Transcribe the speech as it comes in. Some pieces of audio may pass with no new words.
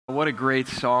What a great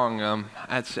song.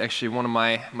 That's actually one of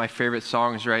my favorite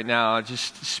songs right now.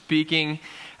 Just speaking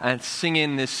and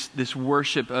singing this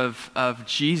worship of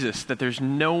Jesus, that there's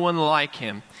no one like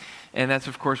him. And that's,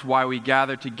 of course, why we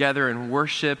gather together and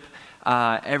worship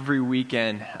every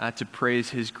weekend to praise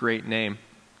his great name.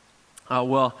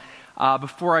 Before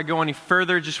I go any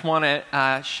further, just want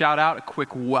to shout out a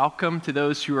quick welcome to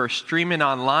those who are streaming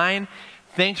online.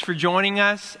 Thanks for joining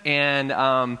us,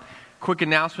 and quick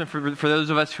announcement for those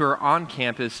of us who are on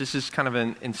campus. This is kind of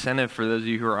an incentive for those of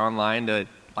you who are online to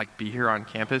be here on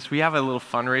campus. We have a little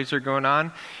fundraiser going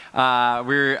on.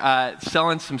 We're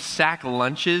selling some sack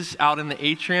lunches out in the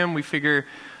atrium. We figure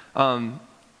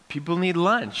people need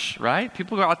lunch, right?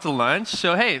 People go out to lunch.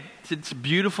 So, hey, it's a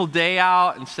beautiful day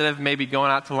out. Instead of maybe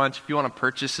going out to lunch, if you want to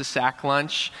purchase a sack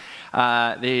lunch,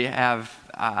 they have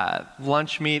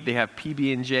lunch meat. They have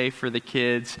PB&J for the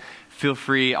kids. Feel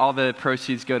free. All the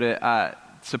proceeds go to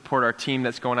support our team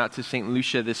that's going out to St.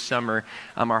 Lucia this summer.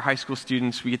 Our high school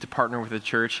students, we get to partner with the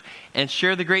church and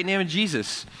share the great name of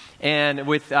Jesus. And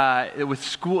with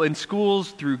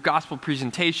schools, through gospel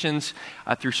presentations,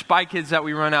 through Spy Kids that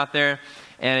we run out there.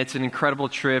 And it's an incredible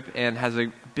trip and has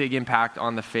a big impact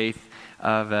on the faith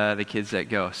of the kids that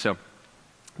go. So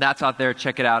that's out there.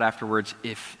 Check it out afterwards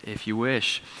if you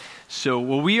wish. So,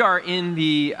 we are in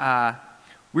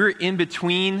we're in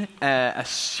between the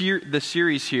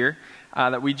series here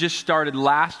that we just started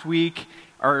last week,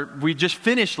 or we just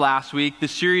finished last week, the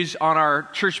series on our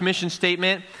church mission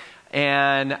statement,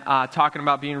 and talking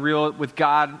about being real with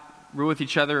God, real with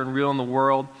each other, and real in the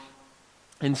world.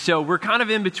 And so we're kind of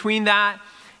in between that,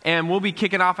 and we'll be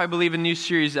kicking off, I believe, a new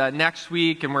series next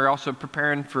week, and we're also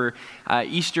preparing for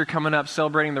Easter coming up,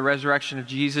 celebrating the resurrection of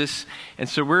Jesus. And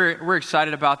so we're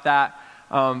excited about that.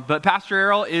 But Pastor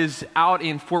Errol is out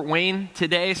in Fort Wayne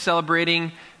today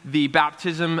celebrating the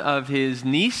baptism of his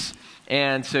niece.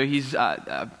 And so he's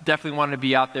definitely wanted to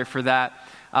be out there for that.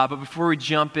 But before we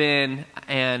jump in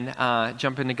and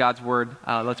jump into God's word,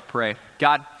 let's pray.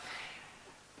 God,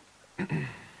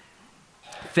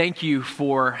 thank you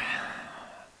for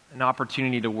an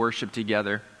opportunity to worship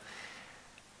together.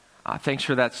 Thanks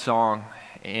for that song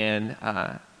and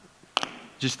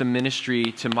just the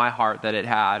ministry to my heart that it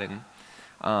had.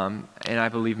 And I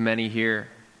believe many here.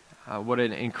 What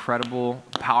an incredible,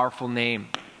 powerful name.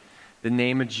 The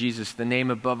name of Jesus, the name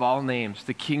above all names,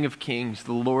 the King of Kings,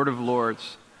 the Lord of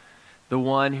Lords, the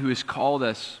one who has called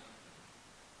us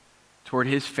toward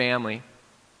his family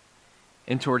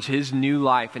and towards his new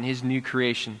life and his new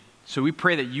creation. So we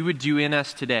pray that you would do in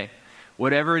us today,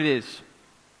 whatever it is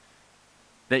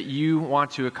that you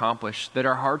want to accomplish, that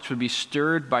our hearts would be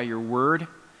stirred by your word,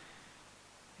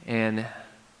 and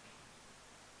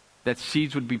that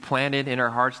seeds would be planted in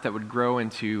our hearts that would grow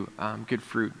into good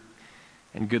fruit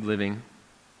and good living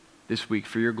this week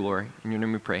for your glory. In your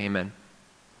name we pray, amen.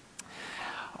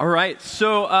 All right,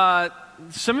 so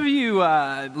some of you,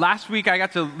 last week I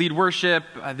got to lead worship.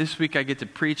 This week I get to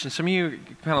preach. And some of you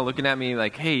kind of looking at me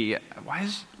like, hey, why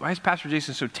is Pastor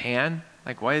Jason so tan?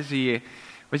 Like, why is he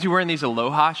wearing these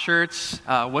Aloha shirts?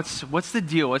 What's the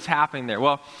deal? What's happening there?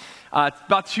 Well,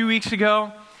 about 2 weeks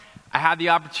ago, I had the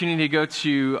opportunity to go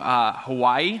to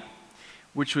Hawaii,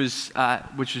 which was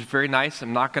very nice.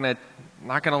 I'm not gonna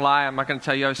lie. I'm not gonna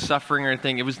tell you I was suffering or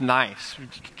anything. It was nice.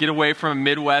 Get away from a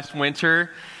Midwest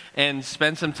winter and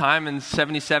spend some time in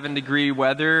 77-degree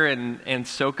weather and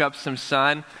soak up some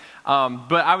sun.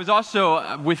 But I was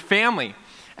also with family,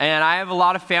 and I have a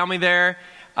lot of family there.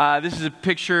 This is a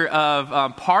picture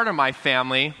of part of my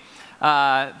family.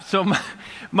 So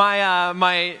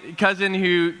my cousin,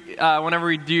 who whenever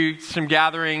we do some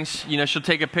gatherings, she'll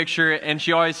take a picture, and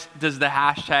she always does the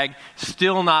hashtag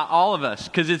 "Still Not All of Us,"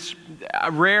 because it's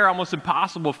rare, almost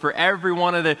impossible for every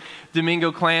one of the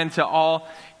Domingo clan to all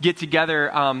get together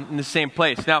in the same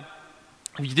place. Now,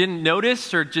 if you didn't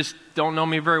notice or just don't know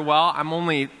me very well, I'm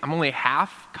only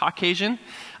half Caucasian.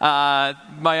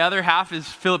 My other half is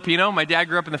Filipino. My dad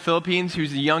grew up in the Philippines. He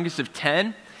was the youngest of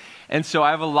 10. And so I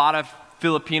have a lot of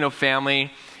Filipino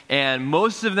family, and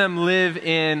most of them live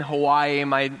in Hawaii.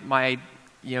 My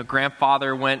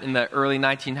grandfather went in the early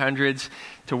 1900s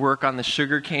to work on the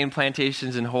sugarcane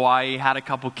plantations in Hawaii, had a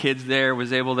couple kids there,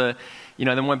 was able to,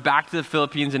 then went back to the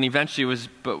Philippines, and eventually was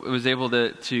able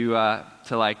to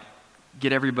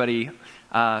get everybody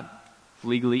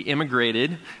legally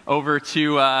immigrated over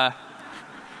to. I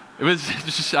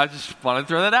just want to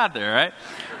throw that out there, right?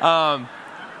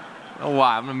 Oh,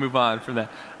 wow, I'm going to move on from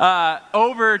that.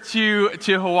 Over to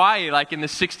Hawaii, like in the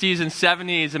 60s and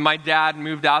 70s, and my dad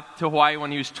moved out to Hawaii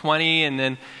when he was 20, and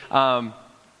then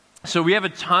So we have a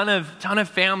ton of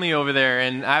family over there,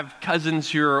 and I have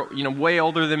cousins who are way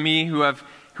older than me who have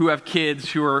who have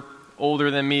kids who are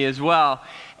older than me as well.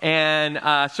 And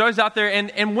so I was out there,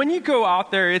 and when you go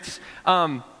out there, it's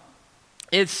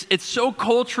so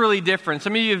culturally different.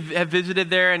 Some of you have visited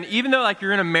there, and even though like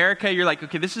you're in America, you're like,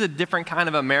 okay, this is a different kind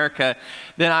of America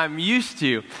than I'm used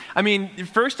to. I mean,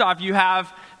 first off, you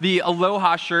have the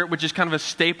Aloha shirt, which is kind of a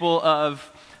staple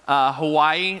of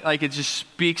Hawaii. Like it just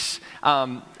speaks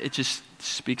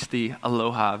the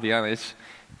Aloha of the islands.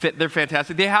 They're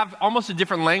fantastic. They have almost a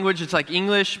different language. It's like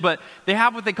English, but they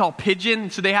have what they call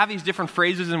pidgin. So they have these different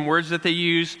phrases and words that they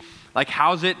use. Like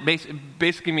how's it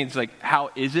basically means like how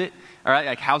is it? All right,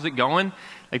 like how's it going?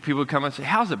 Like people would come and say,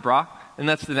 how's it, brah? And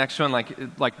that's the next one,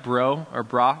 like bro or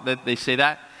brah, that they say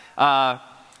that.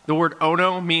 The word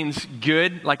ono means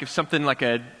good. Like if something like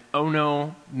a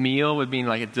ono meal would mean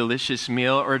like a delicious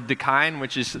meal, or dekain,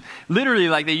 which is literally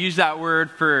like they use that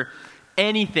word for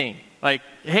anything. Like,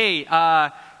 hey,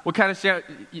 what kind of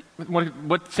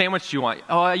what sandwich do you want?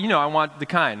 Oh, I want the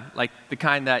kind, like the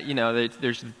kind that,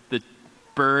 there's the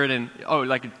bird and,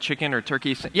 like a chicken or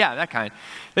turkey. Yeah, that kind.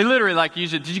 They literally like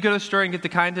use it. Did you go to the store and get the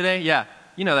kind today? Yeah,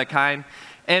 that kind.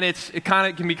 And it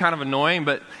can be kind of annoying,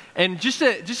 and just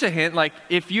a hint, like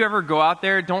if you ever go out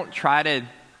there, don't try to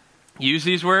use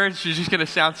these words. You're just going to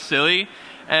sound silly.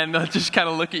 And they'll just kind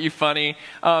of look at you funny.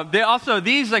 They also,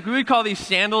 these, like we would call these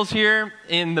sandals here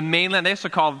in the mainland. They also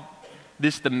call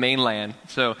this the mainland.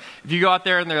 So if you go out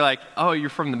there and they're like, oh, you're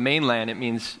from the mainland, it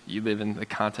means you live in the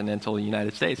continental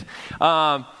United States.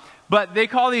 But they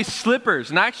call these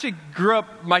slippers. And I actually grew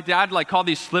up, my dad called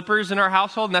these slippers in our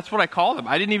household, and that's what I called them.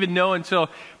 I didn't even know until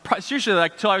I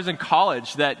was in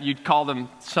college that you'd call them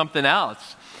something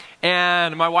else.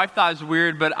 And my wife thought it was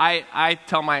weird, but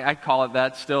I call it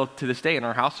that still to this day in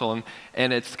our household,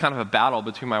 and it's kind of a battle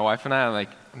between my wife and I.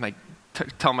 I'm like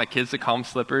tell my kids to call them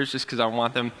slippers just because I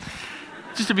want them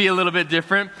just to be a little bit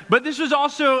different. But this was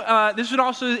also an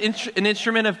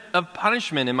instrument of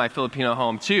punishment in my Filipino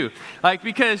home too. Like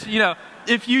because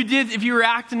if you were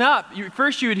acting up,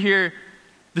 first you would hear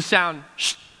the sound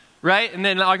shh, right? And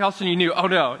then all of a sudden you knew, oh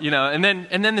no, and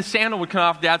then the sandal would come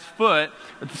off Dad's foot,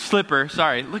 or the slipper,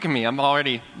 sorry, look at me, I'm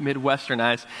already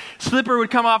Midwesternized. Slipper would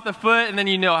come off the foot, and then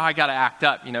I got to act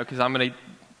up, because I'm going to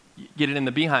get it in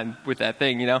the behind with that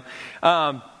thing,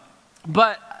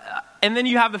 and then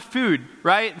you have the food,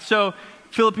 right? So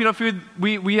Filipino food,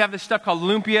 we have this stuff called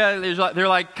lumpia. They're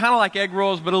like kind of like egg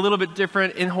rolls, but a little bit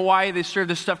different. In Hawaii, they serve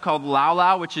this stuff called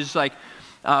laulau, which is like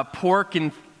pork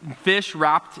and fish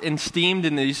wrapped and steamed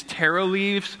in these taro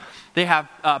leaves. They have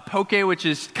poke, which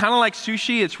is kind of like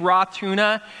sushi. It's raw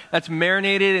tuna that's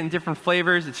marinated in different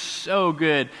flavors. It's so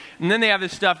good. And then they have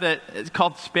this stuff that is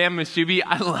called spam musubi.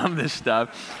 I love this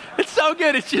stuff. It's so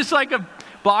good. It's just like a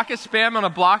block of spam on a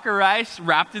block of rice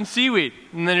wrapped in seaweed.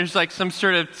 And then there's like some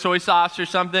sort of soy sauce or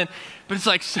something. But it's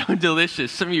like so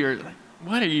delicious. Some of you are like,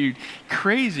 what are you,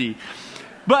 crazy?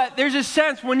 But there's a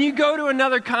sense when you go to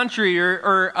another country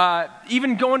or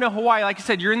even going to Hawaii, like I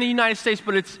said, you're in the United States,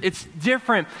 but it's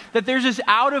different, that there's this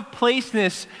out of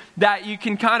placeness that you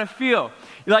can kind of feel.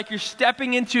 Like you're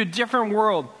stepping into a different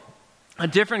world, a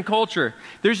different culture.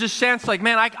 There's this sense like,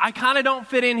 man, I kind of don't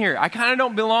fit in here. I kind of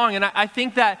don't belong. And I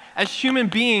think that as human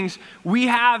beings, we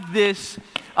have this,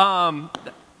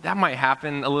 that might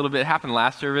happen a little bit. It happened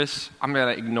last service. I'm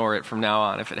going to ignore it from now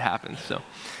on if it happens. So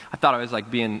I thought I was like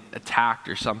being attacked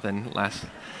or something last.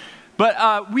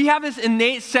 But we have this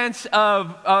innate sense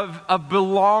of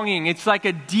belonging. It's like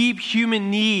a deep human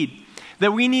need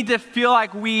that we need to feel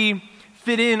like we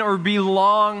fit in or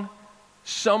belong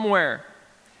somewhere.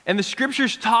 And the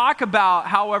scriptures talk about,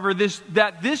 however,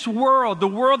 that this world, the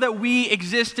world that we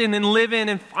exist in and live in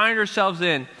and find ourselves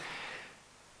in,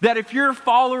 that if you're a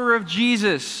follower of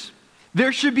Jesus,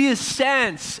 there should be a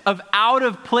sense of out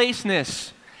of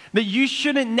placeness, that you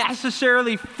shouldn't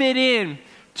necessarily fit in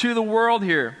to the world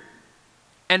here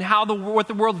and what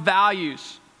the world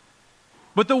values.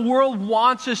 But the world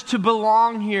wants us to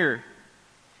belong here.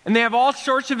 And they have all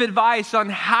sorts of advice on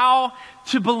how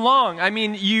to belong. I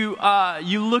mean, you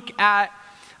look at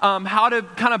how to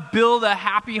kind of build a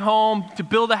happy home, to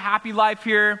build a happy life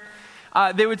here.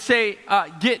 They would say,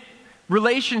 get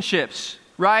relationships,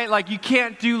 right? Like you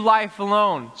can't do life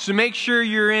alone. So make sure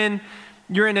you're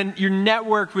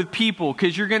networked with people,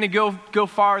 because you're going to go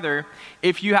farther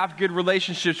if you have good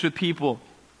relationships with people.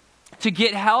 To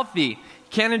get healthy, you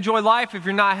can't enjoy life if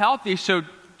you're not healthy. So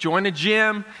join a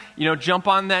gym, jump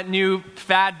on that new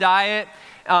fad diet.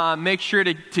 Make sure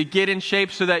to get in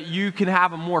shape so that you can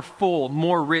have a more full,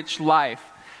 more rich life.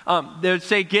 They would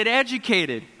say get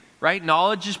educated, right?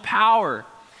 Knowledge is power.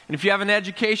 And if you have an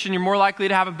education, you're more likely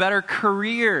to have a better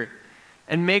career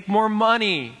and make more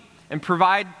money and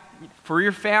provide for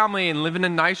your family and live in a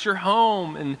nicer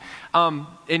home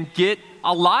and get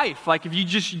a life. Like if you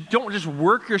don't just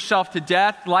work yourself to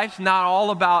death, life's not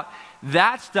all about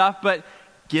that stuff, but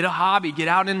get a hobby, get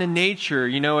out into nature,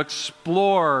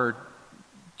 explore,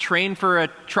 train for a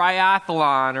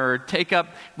triathlon, or take up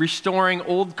restoring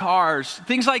old cars,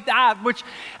 things like that, which,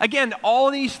 again,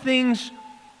 all these things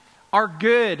are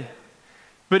good.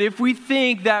 But if we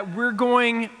think that we're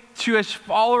going to, as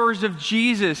followers of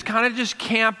Jesus, kind of just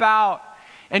camp out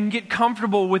and get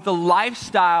comfortable with the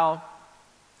lifestyle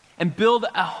and build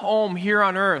a home here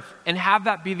on earth and have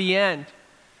that be the end,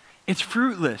 it's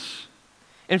fruitless.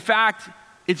 In fact,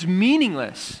 it's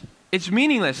meaningless. It's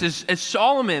meaningless. As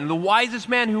Solomon, the wisest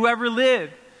man who ever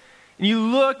lived, and you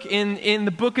look in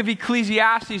the book of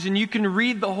Ecclesiastes and you can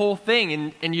read the whole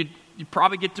thing and you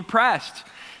probably get depressed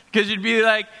because you'd be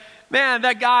like, man,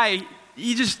 that guy,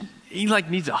 he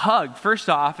needs a hug, first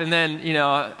off. And then,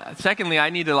 secondly, I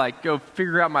need to go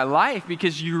figure out my life,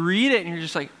 because you read it and you're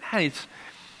just like, man,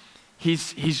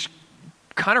 he's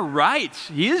kind of right.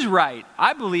 He is right,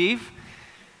 I believe.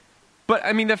 But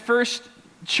I mean, the first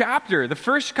chapter, the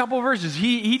first couple of verses,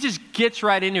 he just gets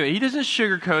right into it. He doesn't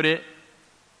sugarcoat it.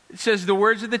 It says, the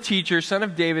words of the teacher, son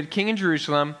of David, king in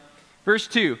Jerusalem. Verse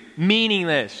 2,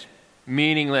 meaningless.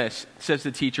 Meaningless, says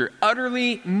the teacher.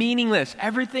 Utterly meaningless.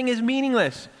 Everything is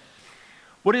meaningless.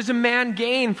 What does a man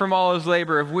gain from all his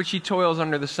labor of which he toils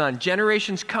under the sun?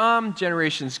 Generations come,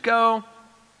 generations go,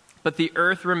 but the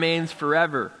earth remains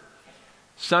forever.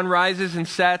 Sun rises and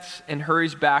sets and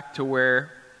hurries back to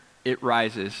where it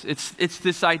rises. It's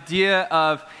this idea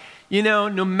of,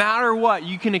 no matter what,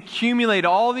 you can accumulate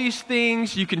all these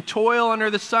things, you can toil under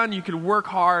the sun, you can work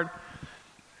hard,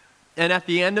 and at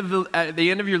the end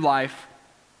of your life,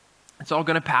 it's all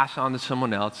going to pass on to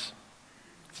someone else.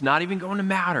 It's not even going to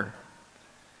matter.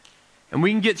 And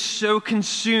we can get so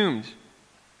consumed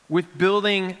with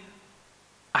building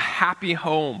a happy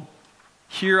home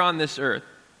here on this earth.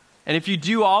 And if you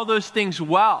do all those things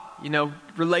well,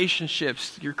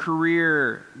 relationships, your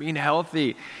career, being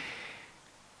healthy,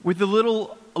 with a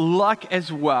little luck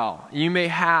as well, you may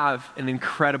have an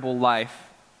incredible life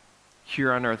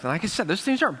here on earth. And like I said, those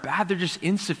things aren't bad, they're just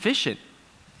insufficient.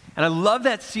 And I love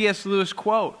that C.S. Lewis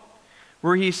quote,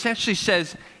 where he essentially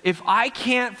says, if I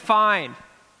can't find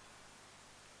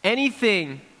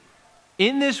anything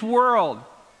in this world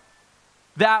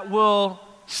that will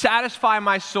satisfy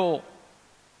my soul,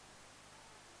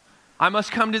 I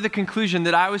must come to the conclusion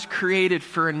that I was created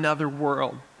for another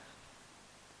world.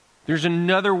 There's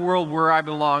another world where I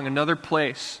belong, another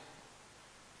place.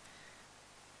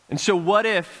 And so what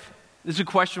if, this is a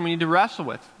question we need to wrestle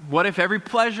with, what if every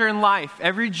pleasure in life,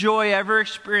 every joy ever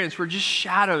experienced were just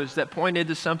shadows that pointed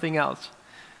to something else?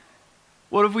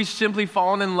 What if we simply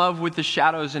fallen in love with the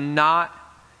shadows and not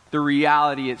the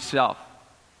reality itself?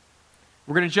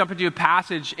 We're going to jump into a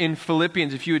passage in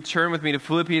Philippians. If you would turn with me to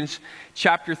Philippians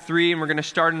chapter 3, and we're going to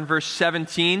start in verse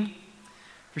 17.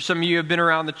 For some of you who have been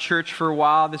around the church for a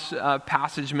while, this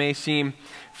passage may seem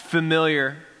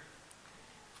familiar.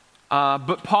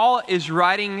 But Paul is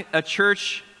writing a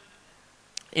church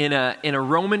in a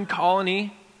Roman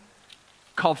colony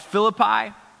called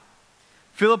Philippi.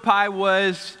 Philippi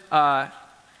was a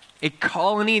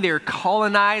colony. They were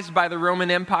colonized by the Roman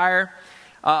Empire.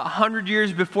 100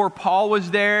 years before Paul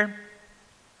was there,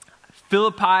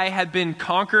 Philippi had been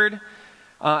conquered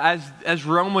as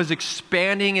Rome was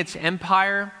expanding its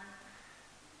empire.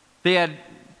 They had,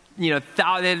 they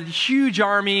had a huge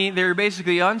army. They were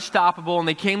basically unstoppable, and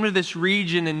they came to this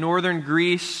region in northern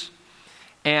Greece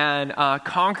and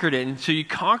conquered it. And so you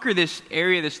conquer this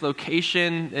area, this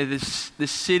location, this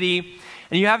city,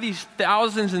 and you have these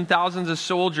thousands and thousands of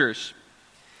soldiers.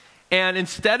 And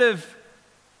instead of,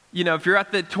 if you're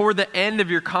toward the end of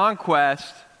your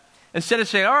conquest, instead of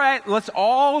saying, all right, let's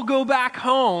all go back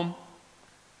home,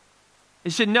 he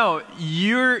said, no,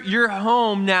 your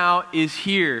home now is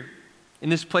here in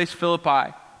this place,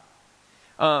 Philippi.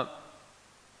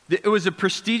 It was a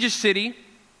prestigious city.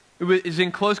 It was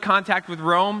in close contact with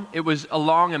Rome. It was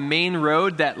along a main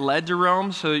road that led to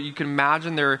Rome, so you can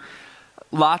imagine there were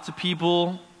lots of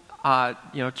people,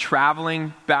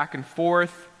 traveling back and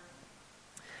forth.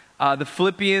 The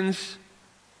Philippians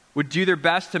would do their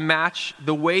best to match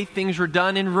the way things were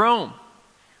done in Rome,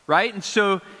 right? And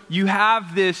so you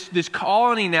have this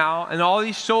colony now, and all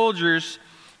these soldiers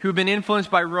who've been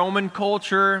influenced by Roman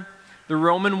culture, the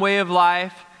Roman way of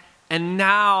life, and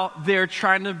now they're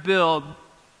trying to build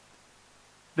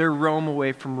their Rome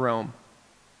away from Rome.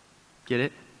 Get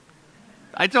it?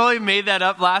 I totally made that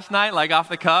up last night, off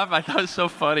the cuff. I thought it was so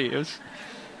funny.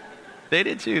 They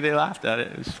did too. They laughed at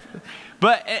it.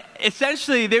 But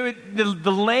essentially,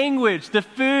 the language, the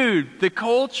food, the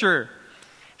culture,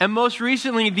 and most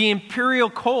recently, the imperial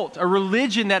cult, a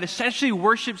religion that essentially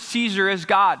worshiped Caesar as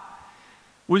God,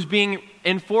 was being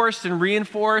enforced and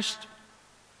reinforced.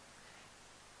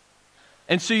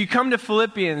 And so you come to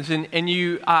Philippians, and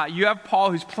you have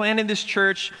Paul, who's planted this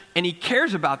church, and he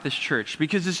cares about this church,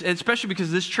 especially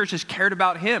because this church has cared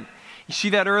about him. You see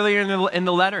that earlier in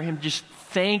the letter, him just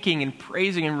thanking and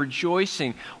praising and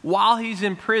rejoicing while he's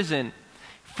in prison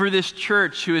for this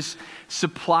church who has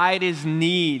supplied his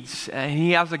needs. And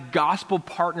he has a gospel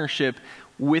partnership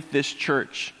with this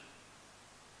church.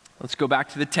 Let's go back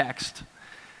to the text.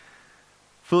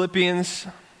 Philippians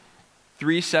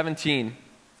 3:17.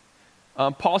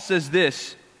 Paul says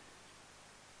this: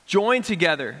 "Join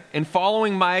together in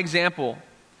following my example,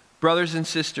 brothers and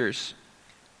sisters.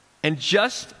 And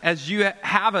just as you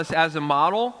have us as a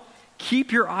model,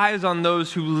 keep your eyes on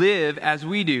those who live as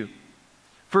we do.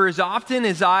 For as often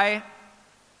as I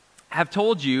have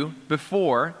told you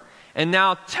before, and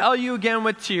now tell you again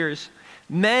with tears,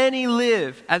 many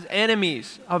live as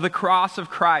enemies of the cross of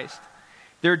Christ.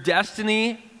 Their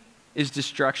destiny is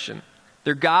destruction.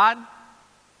 Their God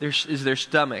is their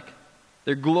stomach.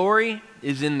 Their glory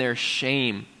is in their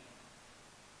shame."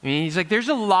 I mean, he's like, there's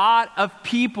a lot of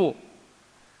people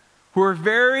who are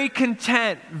very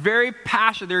content, very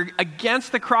passionate. They're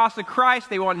against the cross of Christ.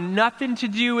 They want nothing to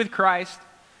do with Christ.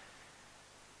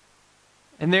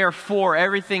 And they are for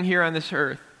everything here on this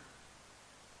earth.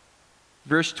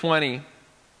 Verse 20.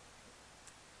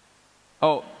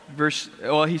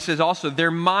 He says also, their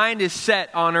mind is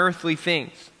set on earthly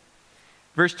things.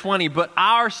 Verse 20, but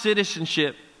our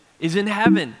citizenship is in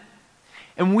heaven,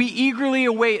 and we eagerly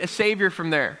await a Savior from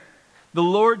there, the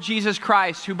Lord Jesus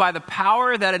Christ, who by the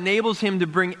power that enables him to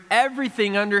bring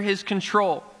everything under his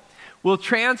control, will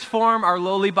transform our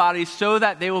lowly bodies so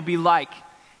that they will be like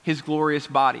his glorious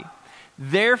body.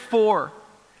 Therefore,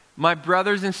 my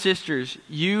brothers and sisters,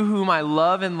 you whom I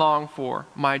love and long for,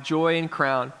 my joy and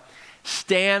crown,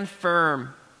 stand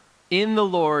firm in the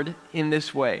Lord in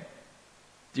this way,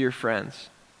 dear friends.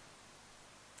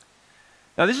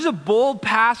 Now, this is a bold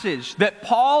passage that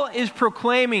Paul is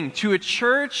proclaiming to a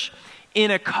church in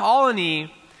a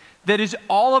colony that is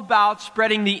all about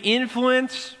spreading the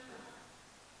influence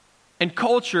and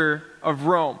culture of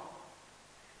Rome.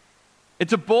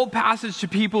 It's a bold passage to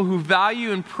people who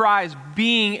value and prize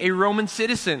being a Roman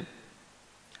citizen.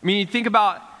 I mean, you think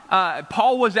about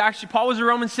Paul was a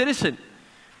Roman citizen,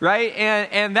 right?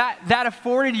 And that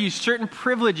afforded you certain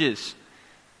privileges.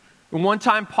 One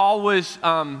time, Paul was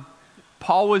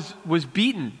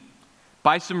beaten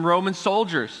by some Roman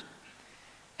soldiers,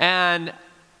 and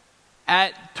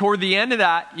toward the end of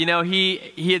that,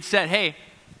 he had said, "Hey,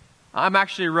 I'm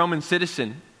actually a Roman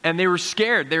citizen," and they were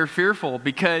scared, they were fearful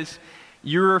because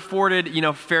you were afforded,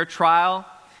 fair trial.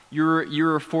 You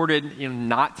were afforded,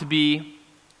 not to be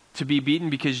beaten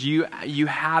because you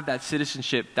have that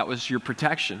citizenship that was your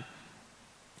protection.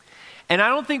 And I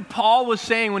don't think Paul was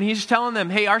saying, when he's telling them,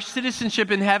 hey, our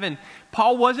citizenship in heaven,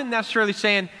 Paul wasn't necessarily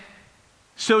saying,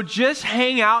 so just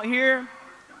hang out here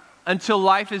until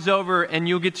life is over and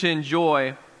you'll get to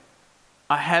enjoy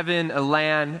a heaven, a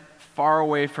land far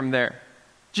away from there.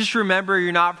 Just remember,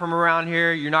 you're not from around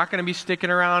here. You're not going to be sticking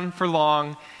around for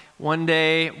long. One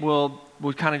day we'll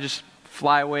kind of just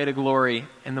fly away to glory,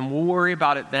 and then we'll worry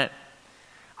about it then.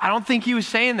 I don't think he was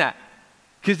saying that,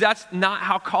 because that's not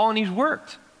how colonies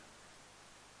worked.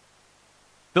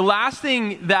 The last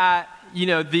thing that,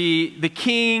 the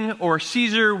king or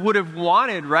Caesar would have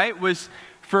wanted, right, was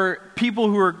for people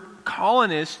who were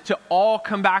colonists to all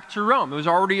come back to Rome. It was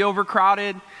already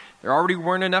overcrowded. There already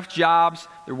weren't enough jobs.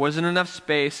 There wasn't enough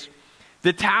space.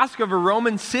 The task of a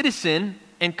Roman citizen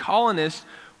and colonist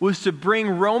was to bring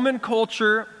Roman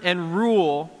culture and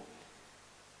rule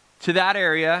to that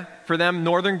area, for them,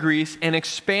 northern Greece, and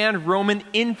expand Roman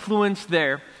influence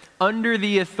there under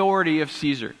the authority of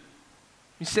Caesar.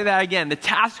 Let me say that again. The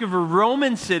task of a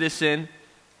Roman citizen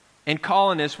and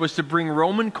colonist was to bring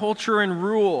Roman culture and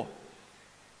rule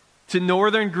to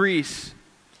northern Greece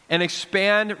and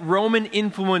expand Roman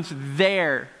influence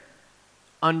there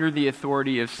under the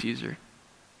authority of Caesar.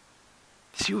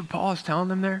 See what Paul is telling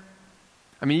them there?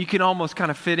 I mean, you can almost kind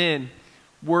of fit in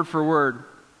word for word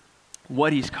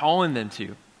what he's calling them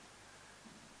to.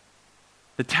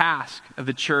 The task of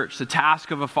the church, the task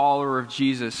of a follower of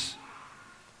Jesus,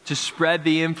 to spread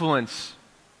the influence,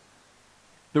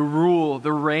 the rule,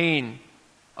 the reign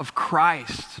of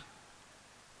Christ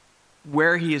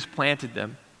where he has planted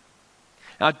them.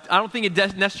 I don't think it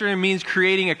necessarily means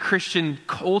creating a Christian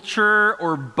culture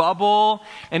or bubble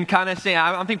and kind of saying,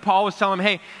 I don't think Paul was telling them,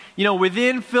 hey,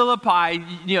 within Philippi,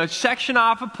 section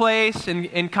off a place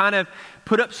and kind of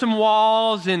put up some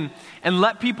walls and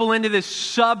let people into this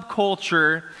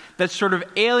subculture that sort of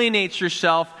alienates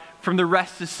yourself from the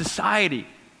rest of society.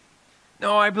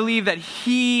 No, I believe that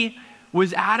he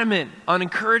was adamant on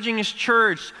encouraging his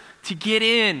church to get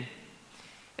in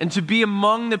and to be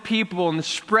among the people and to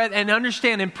spread and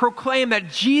understand and proclaim that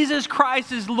Jesus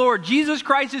Christ is Lord, Jesus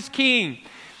Christ is King.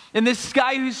 And this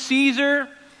guy who's Caesar,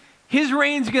 his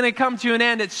reign's going to come to an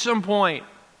end at some point.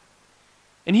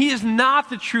 And he is not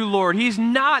the true Lord. He's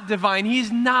not divine.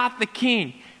 He's not the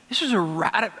King. This was a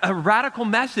radical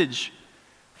message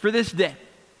for this day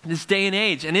and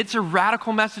age. And it's a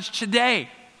radical message today.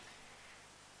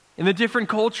 In the different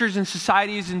cultures and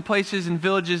societies and places and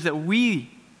villages that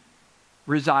we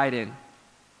reside in.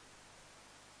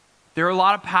 There are a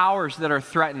lot of powers that are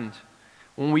threatened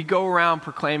when we go around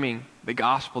proclaiming the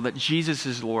gospel that Jesus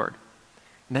is Lord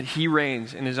and that he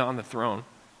reigns and is on the throne.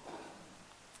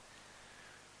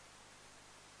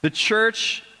 The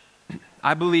church,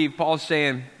 I believe Paul's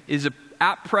saying, is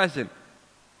at present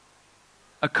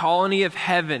a colony of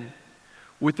heaven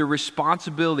with the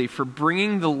responsibility for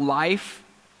bringing the life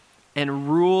and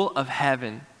rule of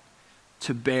heaven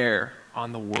to bear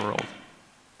on the world.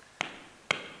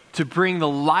 To bring the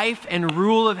life and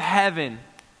rule of heaven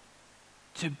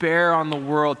to bear on the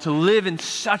world, to live in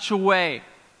such a way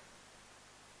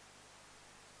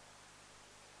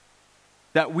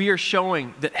that we are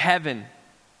showing that heaven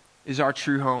is our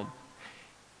true home.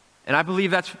 And I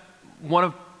believe that's one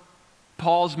of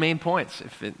Paul's main points,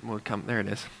 if it will come, there it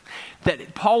is.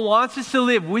 That Paul wants us to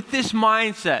live with this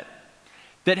mindset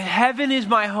that heaven is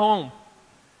my home.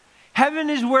 Heaven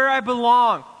is where I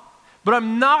belong. But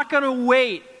I'm not going to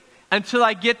wait until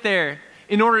I get there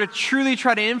in order to truly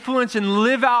try to influence and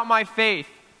live out my faith.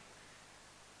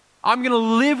 I'm going to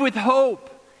live with hope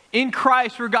in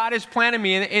Christ where God has planted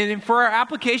me. And for our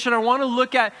application, I want to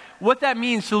look at what that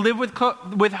means to live with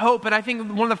hope. And I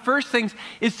think one of the first things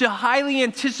is to highly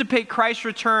anticipate Christ's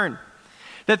return.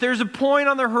 That there's a point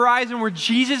on the horizon where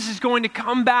Jesus is going to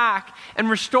come back and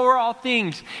restore all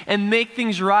things and make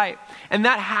things right. And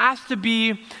that has to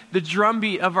be the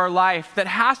drumbeat of our life. That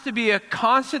has to be a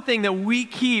constant thing that we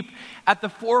keep at the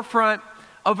forefront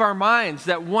of our minds.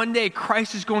 That one day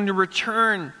Christ is going to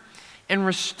return and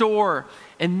restore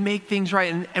and make things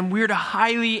right. And we're to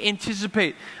highly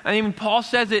anticipate. I mean, Paul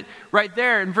says it right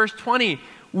there in verse 20.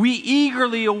 We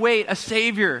eagerly await a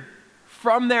Savior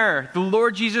from there, the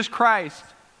Lord Jesus Christ,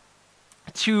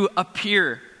 to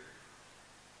appear.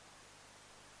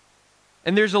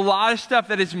 And there's a lot of stuff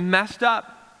that is messed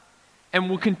up and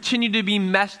will continue to be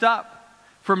messed up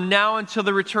from now until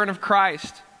the return of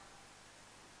Christ.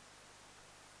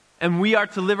 And we are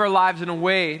to live our lives in a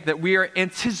way that we are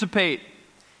anticipate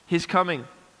his coming.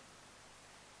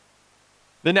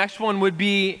 The next one would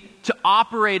be to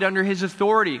operate under his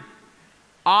authority.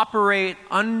 Operate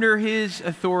under his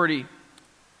authority.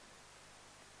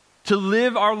 To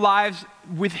live our lives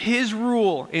with his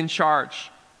rule in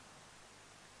charge.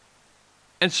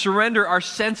 And surrender our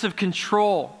sense of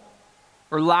control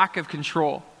or lack of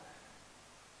control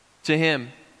to him.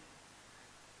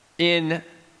 In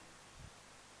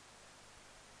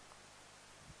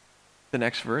the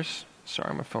next verse,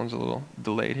 sorry, my phone's a little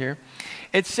delayed here.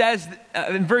 It says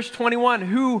in verse 21,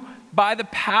 who by the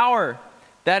power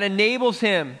that enables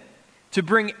him to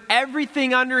bring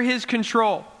everything under his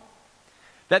control.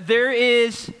 That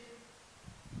there's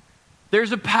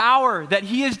a power that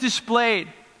he has displayed.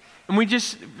 And we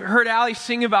just heard Ali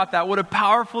sing about that. What a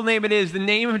powerful name it is, the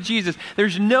name of Jesus.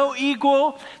 There's no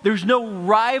equal, there's no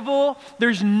rival,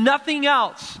 there's nothing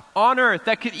else on earth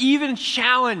that could even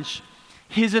challenge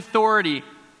his authority.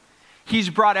 He's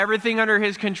brought everything under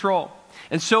his control.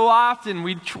 And so often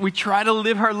we try to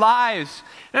live our lives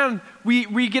and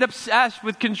we get obsessed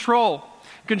with control.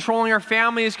 Controlling our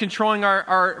families, controlling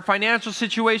our financial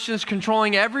situations,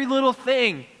 controlling every little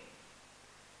thing.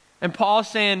 And Paul is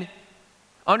saying,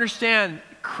 understand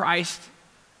Christ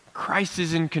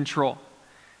is in control.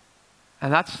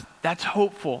 And that's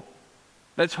hopeful.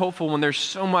 That's hopeful when there's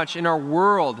so much in our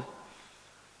world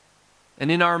and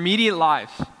in our immediate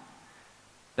lives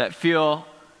that feels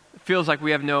like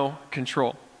we have no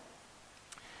control.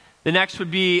 The next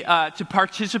would be to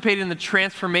participate in the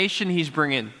transformation he's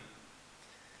bringing.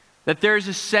 That there's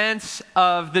a sense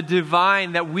of the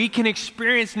divine that we can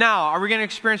experience now. Are we going to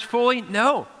experience fully?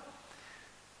 No.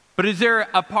 But is there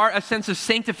a sense of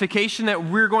sanctification that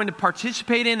we're going to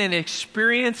participate in and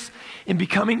experience in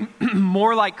becoming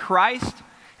more like Christ?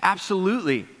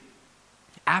 Absolutely.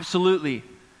 Absolutely.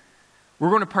 We're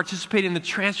going to participate in the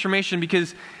transformation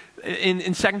because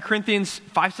in 2 Corinthians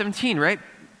 5:17, right?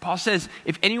 Paul says,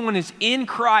 if anyone is in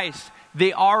Christ,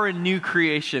 they are a new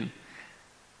creation.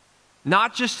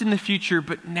 Not just in the future,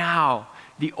 but now.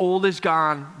 The old is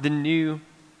gone, the new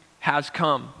has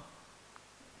come.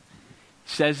 It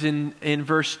says in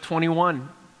verse 21,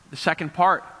 the second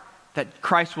part, that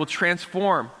Christ will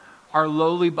transform our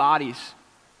lowly bodies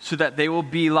so that they will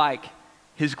be like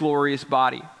his glorious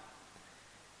body.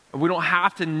 And we don't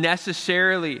have to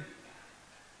necessarily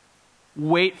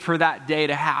wait for that day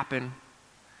to happen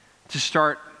to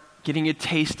start getting a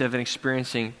taste of and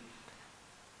experiencing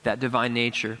that divine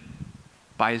nature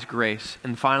by his grace.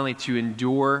 And finally, to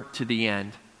endure to the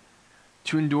end.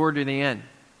 To endure to the end.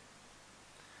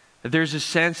 That there's a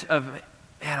sense of,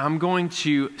 man, I'm going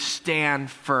to stand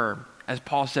firm. As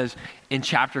Paul says in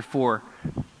chapter 4,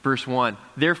 verse 1.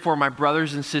 Therefore, my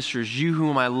brothers and sisters, you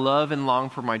whom I love and long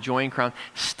for my joy and crown,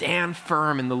 stand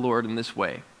firm in the Lord in this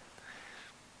way.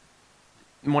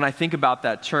 And when I think about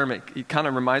that term, it kind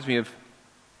of reminds me of,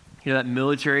 that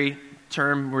military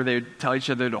term where they tell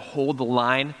each other to hold the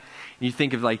line. And you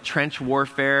think of like trench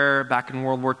warfare back in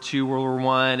World War II, World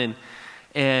War I,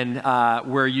 and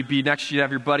where you'd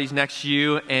have your buddies next to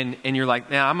you, and you're like,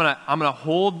 man, I'm gonna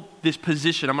hold this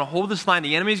position. I'm gonna hold this line.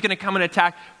 The enemy's gonna come and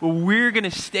attack, but we're gonna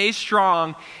stay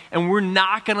strong, and we're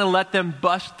not gonna let them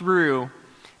bust through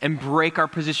and break our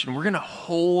position. We're gonna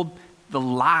hold the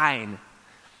line.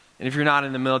 And if you're not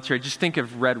in the military, just think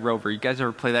of Red Rover. You guys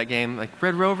ever play that game? Like,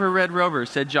 Red Rover,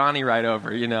 said Johnny right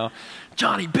over,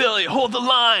 Johnny, Billy, hold the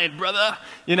line, brother.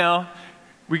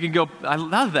 We can go, I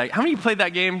love that. How many of you played that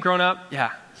game growing up?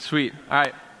 Yeah, sweet. All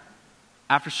right.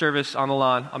 After service on the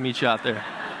lawn, I'll meet you out there.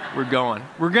 We're going.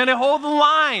 We're going to hold the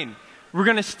line. We're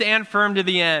going to stand firm to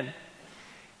the end.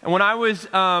 And when I was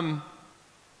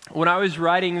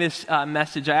writing this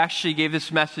message, I actually gave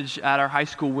this message at our high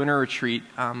school winter retreat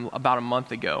about a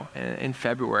month ago in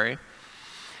February.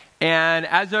 And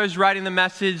as I was writing the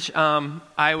message,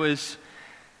 I was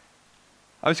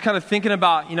kind of thinking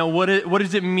about, what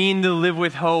does it mean to live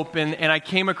with hope? And I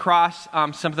came across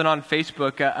something on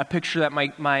Facebook, a picture that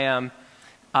my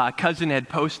cousin had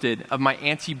posted of my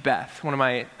Auntie Beth, one of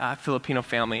my Filipino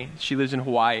family. She lives in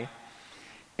Hawaii.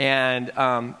 And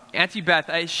Auntie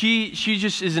Beth, she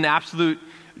just is an absolute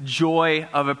joy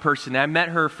of a person. I met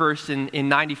her first in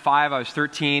 95. I was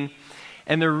 13.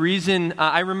 And the reason,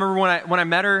 I remember when I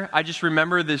met her, I just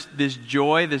remember this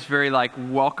joy, this very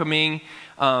welcoming,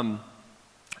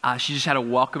 she just had a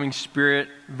welcoming spirit,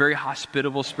 very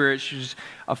hospitable spirit. She was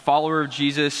a follower of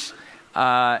Jesus,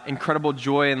 incredible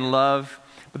joy and love.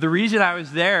 But the reason I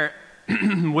was there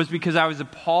was because I was a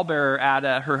pallbearer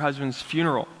at her husband's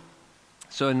funeral.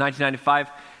 So in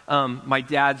 1995, my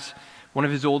dad's, one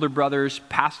of his older brothers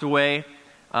passed away.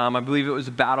 I believe it was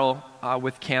a battle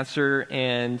with cancer.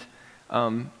 And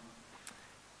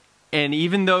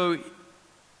even though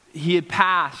he had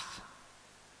passed,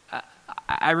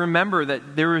 I remember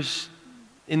that there was,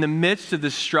 in the midst of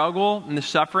the struggle and the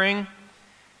suffering,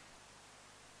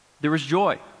 there was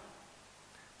joy.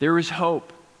 There was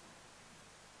hope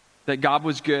that God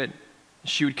was good.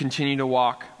 She would continue to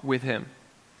walk with him.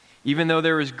 Even though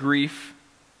there was grief,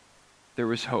 there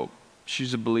was hope.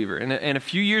 She's a believer. And a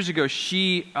few years ago,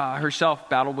 she herself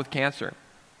battled with cancer.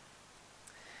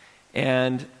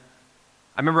 And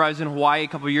I remember I was in Hawaii a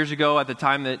couple of years ago at the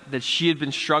time that she had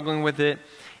been struggling with it.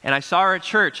 And I saw her at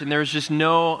church, and there was just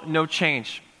no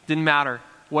change. Didn't matter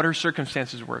what her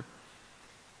circumstances were.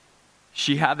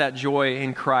 She had that joy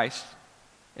in Christ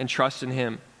and trust in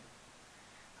him.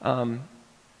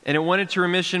 And it went into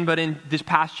remission, but in this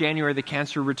past January, the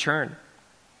cancer returned.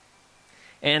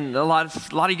 And a lot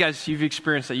of you guys, you've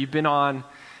experienced that. You've been on,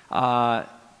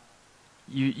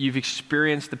 you've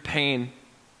experienced the pain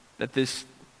that this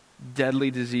deadly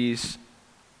disease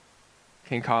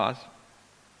can cause.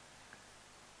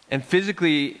 And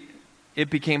physically, it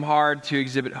became hard to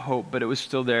exhibit hope, but it was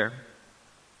still there.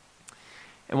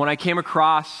 And when I came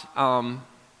across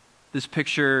this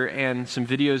picture and some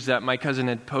videos that my cousin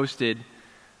had posted,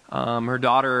 her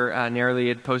daughter, Nerilee,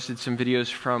 had posted some videos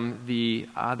from the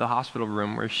hospital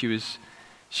room where she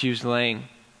was laying.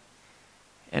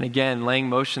 And again, laying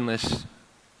motionless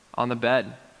on the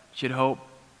bed. She had hope.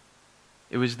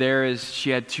 It was there as she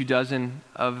had 24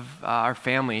 of our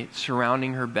family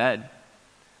surrounding her bed,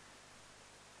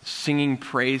 singing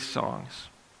praise songs,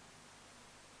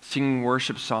 singing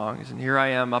worship songs. And here I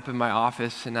am up in my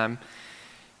office, and I'm,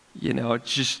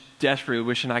 just desperately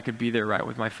wishing I could be there right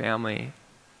with my family.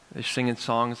 They're singing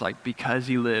songs like, because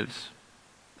he lives,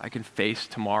 I can face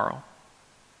tomorrow.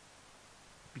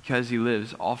 Because he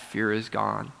lives, all fear is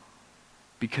gone.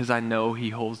 because I know he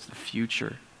holds the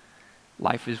future.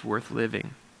 Life is worth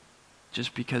living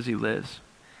just because he lives.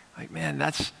 Like, man,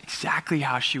 that's exactly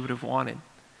how she would have wanted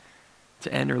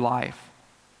to end her life,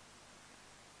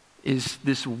 is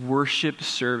this worship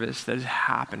service that is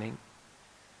happening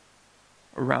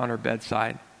around her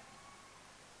bedside.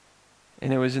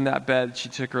 And it was in that bed she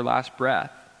took her last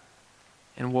breath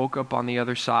and woke up on the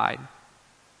other side,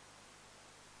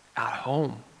 at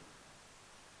home,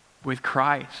 with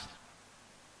Christ.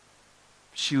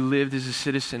 She lived as a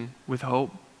citizen with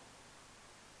hope.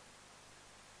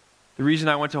 The reason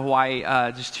I went to Hawaii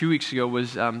just 2 weeks ago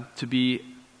was to be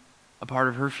a part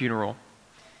of her funeral.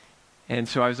 And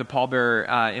so I was a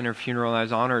pallbearer in her funeral, and I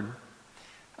was honored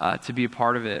to be a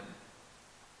part of it.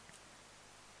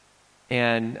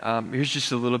 And here's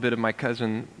just a little bit of my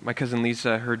cousin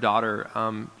Lisa, her daughter,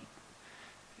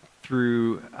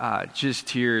 through just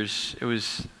tears. It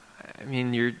was, I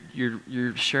mean,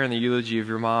 you're sharing the eulogy of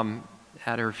your mom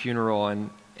at her funeral,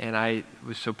 and I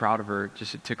was so proud of her.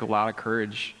 Just, it took a lot of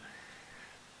courage.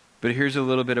 But here's a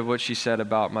little bit of what she said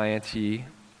about my Auntie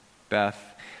Beth.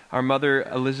 Our mother,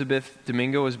 Elizabeth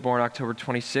Domingo, was born October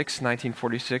 26,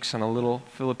 1946, on a little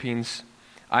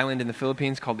island in the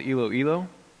Philippines called Iloilo.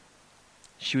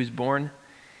 She was born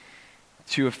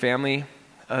to a family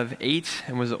of 8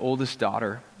 and was the oldest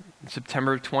daughter. In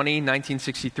September 20,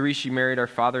 1963, she married our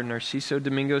father, Narciso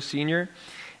Domingo Sr.,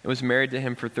 and was married to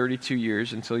him for 32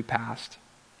 years until he passed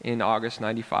in August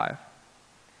 95.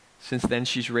 Since then,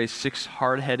 she's raised 6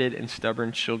 hard-headed and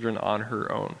stubborn children on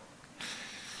her own.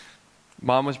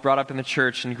 Mom was brought up in the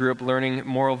church and grew up learning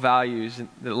moral values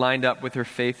that lined up with her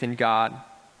faith in God.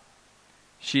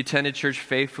 She attended church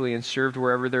faithfully and served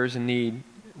wherever there was a need,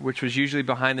 which was usually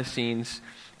behind the scenes,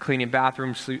 cleaning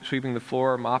bathrooms, sweeping the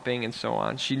floor, mopping, and so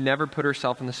on. She never put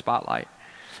herself in the spotlight.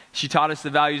 She taught us the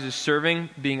values of serving,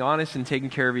 being honest, and taking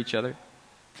care of each other.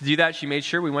 To do that, she made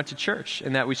sure we went to church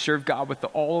and that we served God with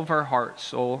all of our heart,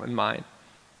 soul, and mind.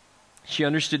 She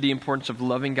understood the importance of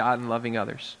loving God and loving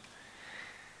others.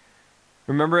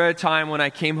 Remember a time when I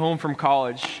came home from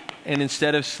college, and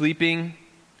instead of sleeping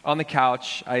on the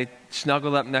couch, I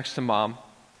snuggled up next to Mom.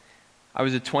 I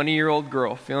was a 20-year-old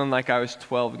girl feeling like I was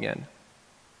 12 again.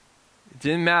 It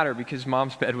didn't matter because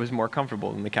Mom's bed was more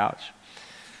comfortable than the couch.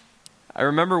 I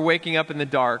remember waking up in the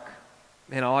dark,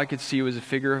 and all I could see was a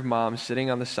figure of Mom sitting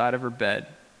on the side of her bed,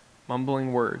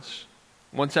 mumbling words.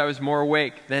 Once I was more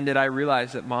awake, then did I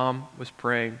realize that Mom was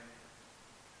praying.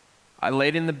 I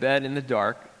laid in the bed in the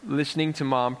dark, listening to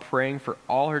Mom praying for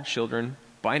all her children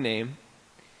by name,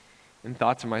 and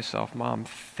thought to myself, Mom,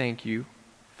 thank you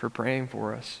for praying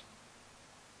for us.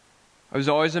 I was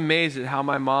always amazed at how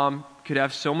my mom could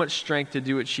have so much strength to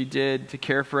do what she did, to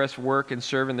care for us, work, and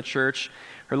serve in the church.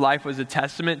 Her life was a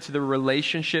testament to the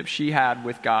relationship she had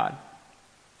with God.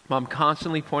 Mom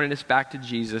constantly pointed us back to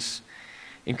Jesus,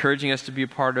 encouraging us to be a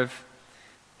part of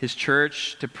his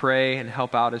church, to pray and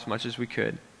help out as much as we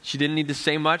could. She didn't need to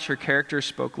say much. Her character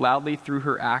spoke loudly through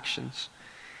her actions.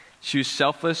 She was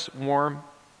selfless, warm,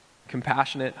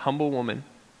 compassionate, humble woman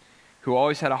who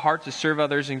always had a heart to serve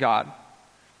others and God.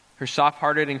 Her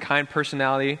soft-hearted and kind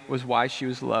personality was why she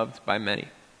was loved by many.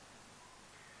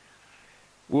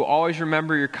 We'll always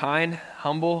remember your kind,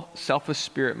 humble, selfless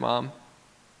spirit, Mom.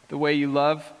 The way you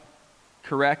loved,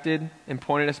 corrected, and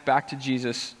pointed us back to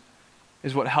Jesus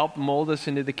is what helped mold us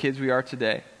into the kids we are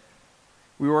today.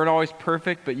 We weren't always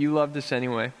perfect, but you loved us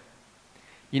anyway.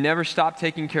 You never stopped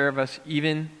taking care of us,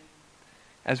 even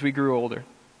as we grew older.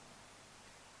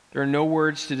 There are no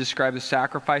words to describe the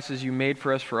sacrifices you made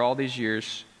for us for all these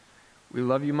years. We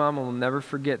love you, Mom, and we'll never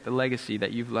forget the legacy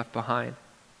that you've left behind.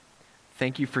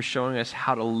 Thank you for showing us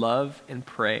how to love and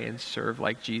pray and serve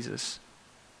like Jesus.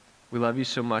 We love you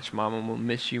so much, Mom, and we'll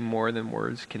miss you more than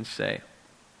words can say.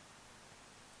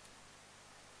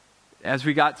 As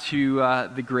we got to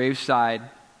the graveside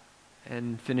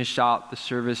and finished out the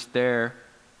service there,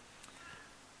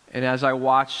 and as I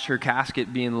watched her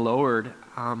casket being lowered,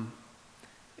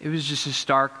 it was just a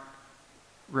stark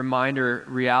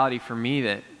reality for me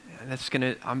that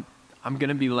I'm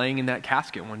gonna be laying in that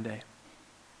casket one day.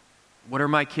 What are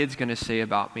my kids gonna say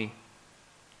about me?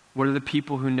 What are the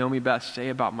people who know me best say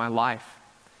about my life?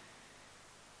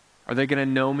 Are they gonna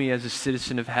know me as a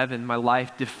citizen of heaven, my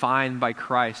life defined by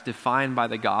Christ, defined by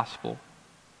the gospel?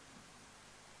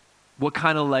 What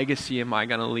kind of legacy am I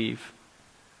gonna leave?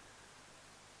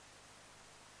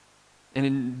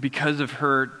 And because of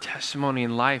her testimony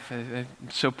in life, I'm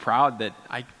so proud that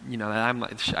I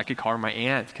could call her my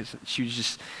aunt, because she was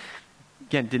just,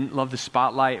 again, didn't love the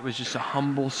spotlight. Was just a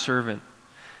humble servant,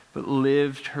 but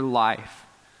lived her life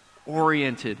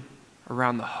oriented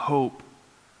around the hope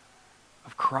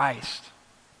of Christ.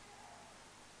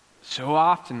 So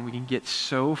often we can get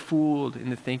so fooled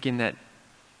into thinking that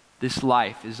this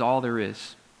life is all there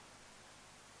is.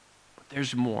 But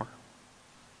there's more.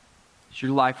 Is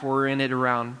your life oriented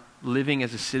around living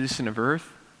as a citizen of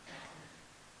earth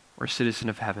or a citizen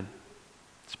of heaven?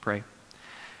 Let's pray.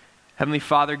 Heavenly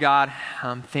Father, God,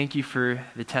 thank you for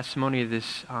the testimony of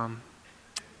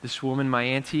this woman, my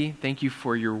auntie. Thank you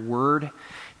for your word,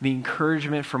 the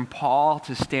encouragement from Paul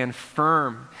to stand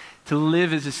firm, to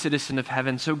live as a citizen of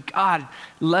heaven. So God,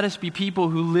 let us be people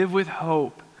who live with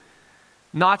hope,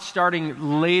 not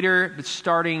starting later, but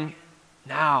starting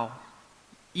now,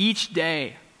 each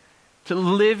day, to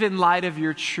live in light of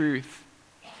your truth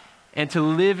and to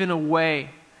live in a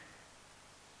way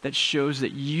that shows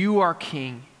that you are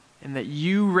King and that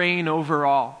you reign over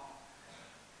all.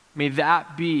 May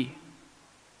that be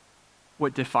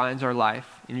what defines our life.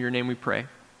 In your name we pray.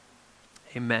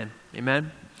 Amen.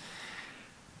 Amen.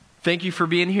 Thank you for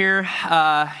being here.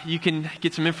 You can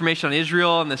get some information on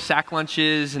Israel and the sack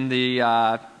lunches and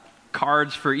the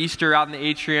cards for Easter out in the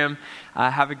atrium.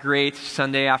 Have a great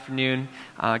Sunday afternoon.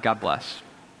 God bless.